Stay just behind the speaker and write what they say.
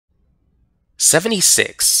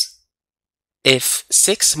76. If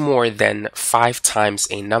 6 more than 5 times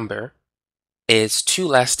a number is 2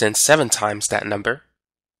 less than 7 times that number,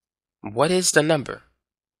 what is the number?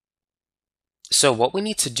 So what we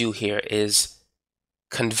need to do here is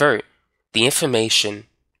convert the information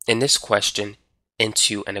in this question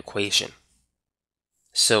into an equation.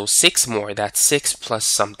 So 6 more, that's 6 plus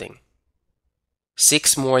something.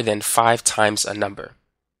 6 more than 5 times a number.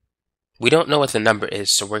 We don't know what the number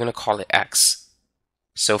is, so we're going to call it x.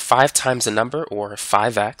 So 5 times a number, or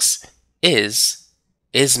 5x,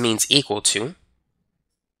 is means equal to,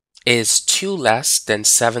 is 2 less than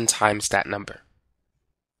 7 times that number.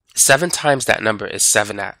 7 times that number is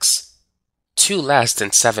 7x. 2 less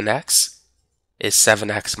than 7x is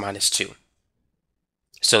 7x minus 2.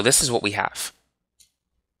 So this is what we have.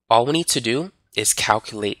 All we need to do is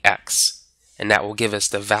calculate x, and that will give us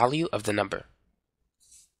the value of the number.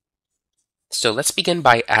 So let's begin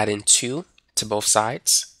by adding 2 to both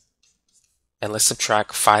sides, and let's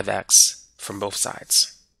subtract 5x from both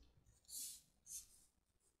sides.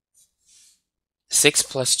 6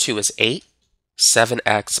 plus 2 is 8.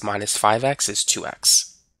 7x minus 5x is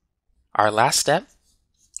 2x. Our last step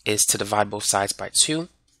is to divide both sides by 2.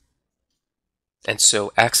 And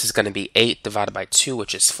so x is going to be 8 divided by 2,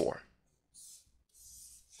 which is 4.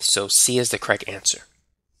 So C is the correct answer.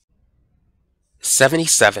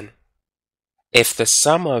 77. If the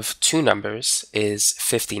sum of two numbers is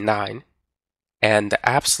 59 and the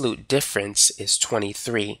absolute difference is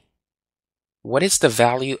 23, what is the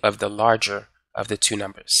value of the larger of the two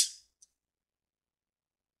numbers?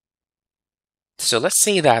 So let's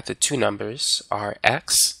say that the two numbers are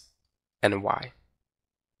x and y.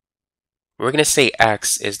 We're going to say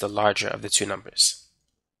x is the larger of the two numbers.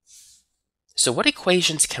 So what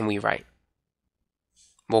equations can we write?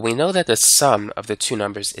 Well, we know that the sum of the two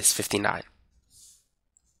numbers is 59.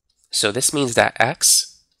 So this means that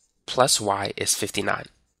x plus y is 59.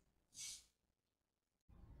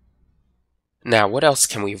 Now, what else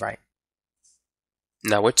can we write?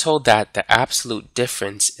 Now, we're told that the absolute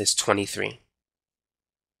difference is 23.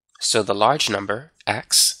 So the large number,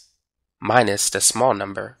 x, minus the small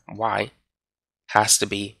number, y, has to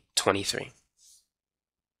be 23.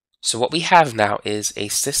 So what we have now is a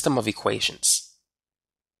system of equations.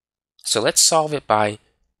 So let's solve it by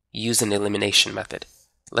using the elimination method.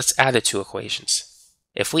 Let's add the two equations.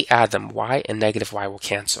 If we add them, y and negative y will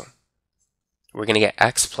cancel. We're going to get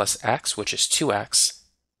x plus x, which is 2x,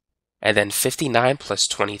 and then 59 plus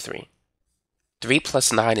 23. 3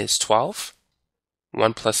 plus 9 is 12.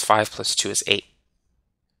 1 plus 5 plus 2 is 8.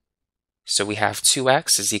 So we have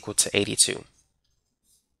 2x is equal to 82.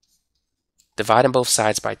 Dividing both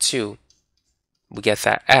sides by 2, we get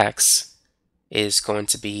that x is going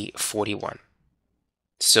to be 41.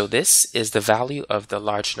 So this is the value of the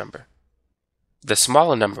large number. The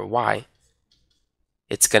smaller number, y,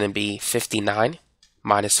 it's going to be 59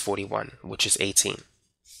 minus 41, which is 18.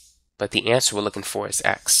 But the answer we're looking for is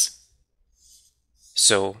x.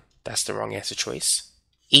 So that's the wrong answer choice.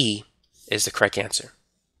 E is the correct answer.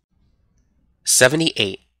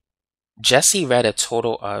 78. Jessie read a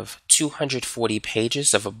total of 240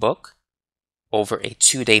 pages of a book over a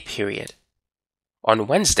 2-day period. On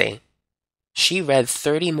Wednesday, she read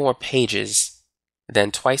 30 more pages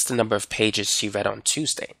than twice the number of pages she read on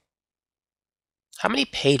Tuesday. How many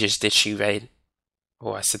pages did she read?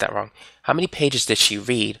 Oh, I said that wrong. How many pages did she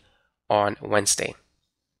read on Wednesday?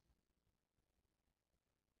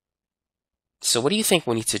 So what do you think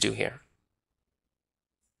we need to do here?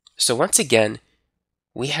 So once again,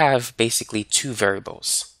 we have basically two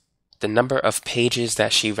variables. The number of pages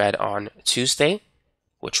that she read on Tuesday,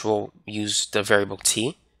 which we'll use the variable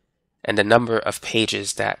t, and the number of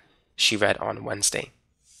pages that she read on Wednesday.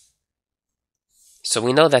 So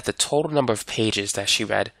we know that the total number of pages that she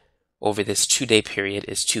read over this 2-day period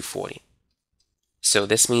is 240. So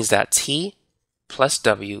this means that t plus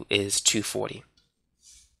w is 240.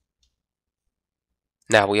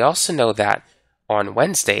 Now we also know that on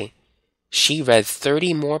Wednesday, she read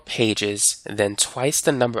 30 more pages than twice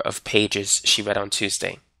the number of pages she read on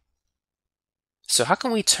Tuesday. So how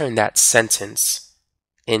can we turn that sentence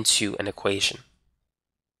into an equation?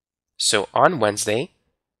 So on Wednesday,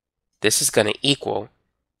 this is going to equal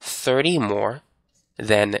 30 more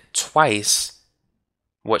than twice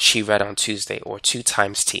what she read on Tuesday, or 2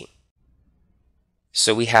 times t.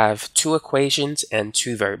 So we have two equations and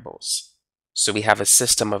two variables. So we have a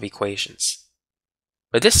system of equations.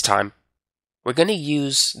 But this time, we're going to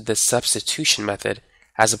use the substitution method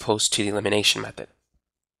as opposed to the elimination method.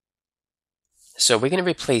 So we're going to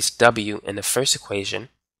replace w in the first equation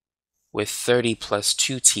with 30 plus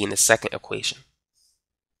 2t in the second equation.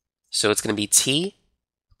 So it's going to be t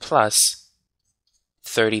plus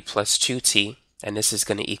 30 plus 2t, and this is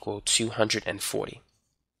going to equal 240.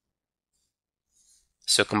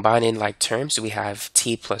 So combining like terms, we have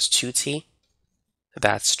t plus 2t,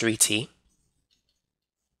 that's 3t.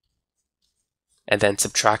 And then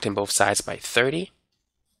subtracting both sides by 30,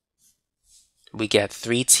 we get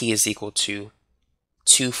 3t is equal to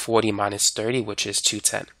 240 minus 30, which is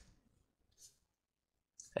 210.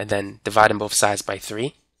 And then dividing both sides by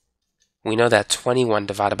 3, we know that 21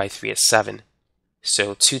 divided by 3 is 7.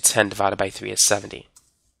 So 210 divided by 3 is 70.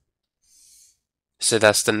 So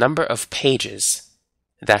thus the number of pages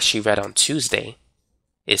that she read on Tuesday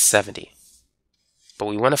is 70. But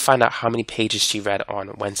we want to find out how many pages she read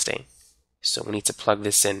on Wednesday. So we need to plug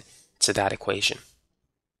this in to that equation.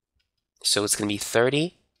 So it's going to be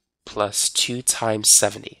 30 plus 2 times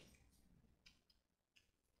 70.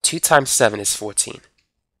 2 times 7 is 14.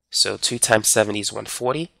 So 2 times 70 is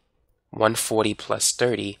 140. 140 plus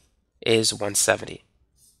 30 is 170.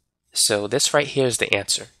 So this right here is the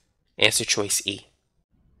answer. Answer choice E.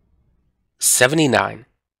 79.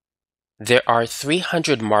 There are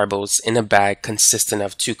 300 marbles in a bag consisting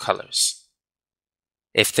of 2 colors.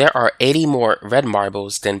 If there are 80 more red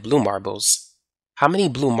marbles than blue marbles, how many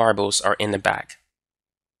blue marbles are in the bag?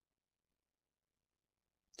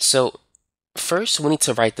 So first we need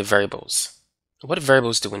to write the variables. What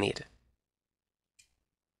variables do we need?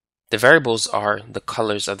 The variables are the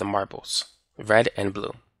colors of the marbles, red and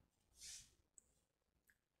blue.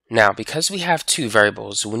 Now, because we have 2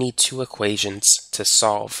 variables, we need 2 equations to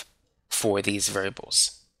solve for these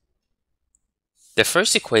variables. The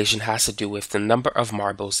first equation has to do with the number of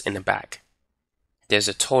marbles in the bag. There's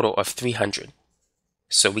a total of 300.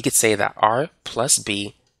 So we could say that R plus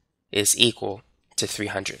B is equal to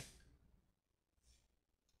 300.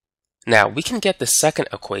 Now, we can get the second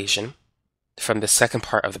equation from the second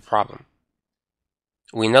part of the problem.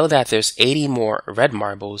 We know that there's 80 more red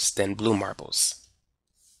marbles than blue marbles.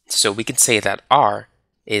 So we could say that R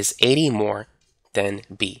is 80 more than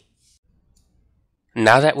B.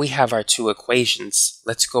 Now that we have our 2 equations,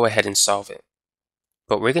 let's go ahead and solve it.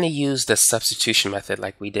 But we're going to use the substitution method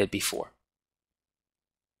like we did before.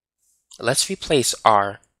 Let's replace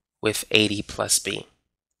R with 80 plus B.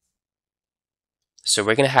 So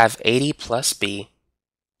we're going to have 80 plus B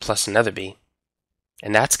plus another B,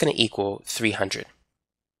 and that's going to equal 300.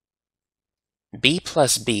 B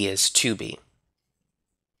plus B is 2B.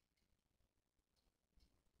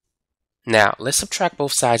 Now, let's subtract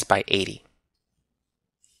both sides by 80.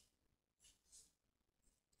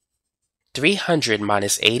 300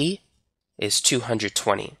 minus 80 is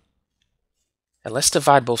 220. And let's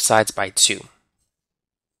divide both sides by 2.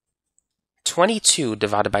 22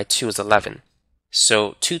 divided by 2 is 11.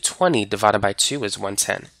 So 220 divided by 2 is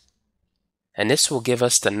 110. And this will give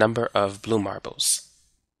us the number of blue marbles,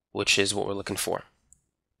 which is what we're looking for.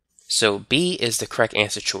 So B is the correct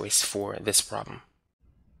answer choice for this problem.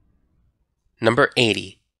 Number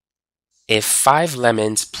 80. If 5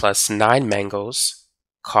 lemons plus 9 mangoes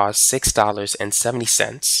cost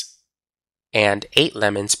 $6.70, and 8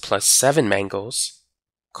 lemons plus 7 mangoes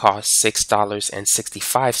cost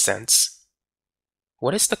 $6.65,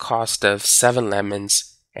 what is the cost of 7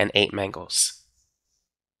 lemons and 8 mangoes?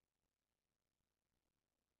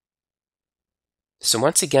 So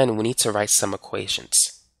once again, we need to write some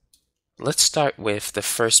equations. Let's start with the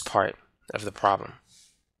first part of the problem.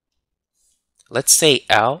 Let's say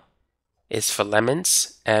L is for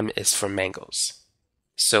lemons, M is for mangoes.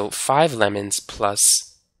 So 5 lemons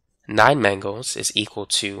plus 9 mangoes is equal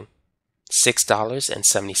to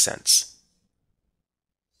 $6.70.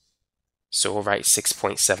 So we'll write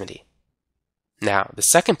 6.70. Now, the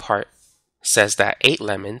second part says that 8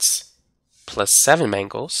 lemons plus 7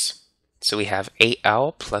 mangoes, so we have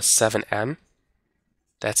 8L plus 7M,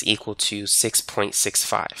 that's equal to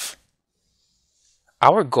 6.65.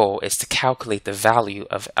 Our goal is to calculate the value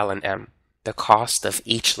of L and M, the cost of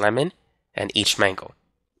each lemon and each mango.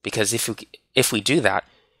 Because if we do that,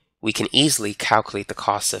 we can easily calculate the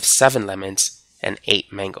cost of 7 lemons and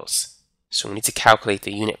 8 mangoes. So we need to calculate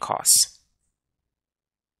the unit costs.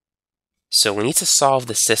 So we need to solve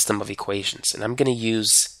the system of equations, and I'm going to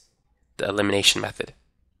use the elimination method.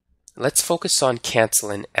 Let's focus on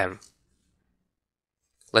canceling M.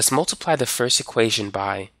 Let's multiply the first equation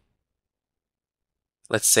by,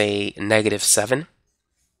 let's say, -7,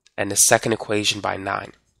 and the second equation by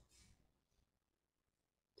 9.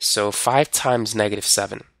 So 5 times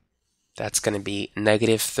 -7, that's going to be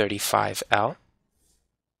 -35L.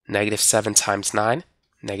 -7 times 9,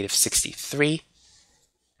 -63.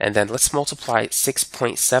 And then let's multiply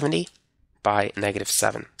 6.70 by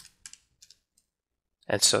 -7.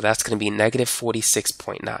 And so that's going to be negative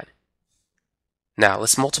 46.9. Now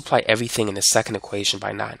let's multiply everything in the second equation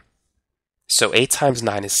by 9. So 8 times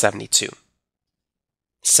 9 is 72.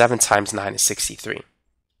 7 times 9 is 63.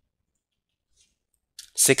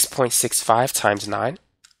 6.65 times 9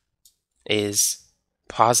 is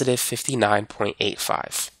positive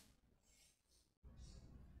 59.85.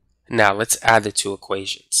 Now let's add the two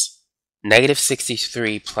equations. Negative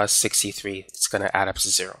 63 plus 63 is going to add up to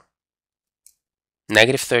 0.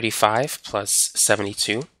 Negative 35 plus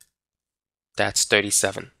 72, that's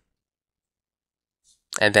 37.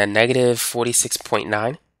 And then negative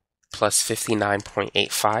 46.9 plus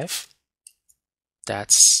 59.85,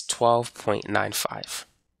 that's 12.95.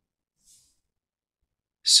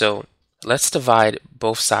 So let's divide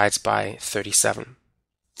both sides by 37.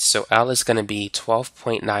 So L is going to be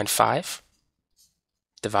 12.95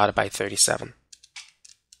 divided by 37.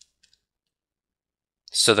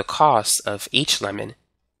 So the cost of each lemon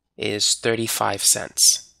is 35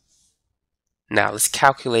 cents. Now let's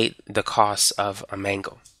calculate the cost of a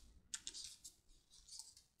mango.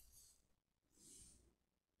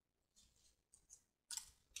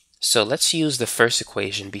 So let's use the first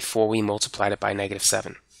equation before we multiplied it by negative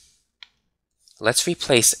 7. Let's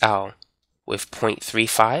replace L with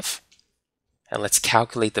 0.35 and let's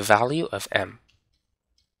calculate the value of M.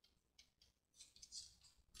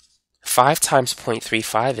 5 times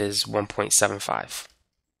 0.35 is 1.75.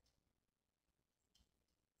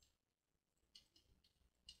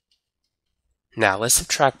 Now let's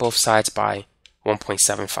subtract both sides by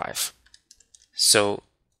 1.75. So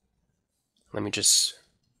let me just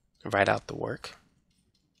write out the work.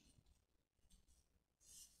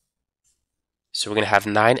 So we're going to have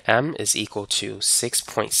 9m is equal to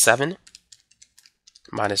 6.7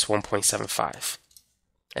 minus 1.75,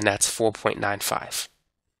 and that's 4.95.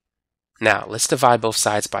 Now let's divide both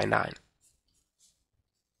sides by 9.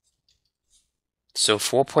 So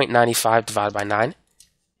 4.95 divided by 9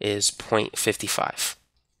 is 0.55.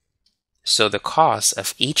 So the cost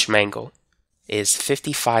of each mango is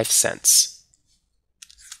 55 cents.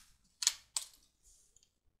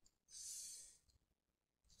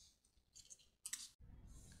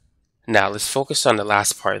 Now let's focus on the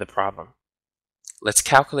last part of the problem. Let's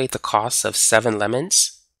calculate the cost of 7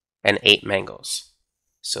 lemons and 8 mangoes.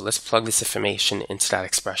 So let's plug this information into that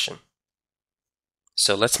expression.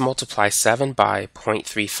 So let's multiply 7 by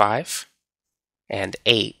 0.35 and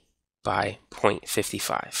 8 by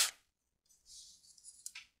 0.55.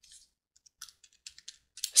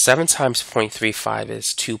 7 times 0.35 is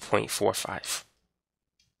 2.45.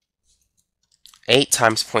 8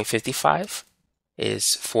 times 0.55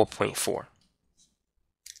 is 4.4.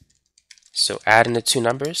 So add in the two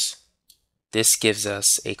numbers. This gives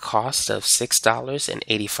us a cost of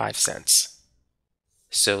 $6.85.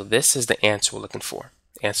 So this is the answer we're looking for,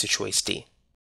 answer choice D.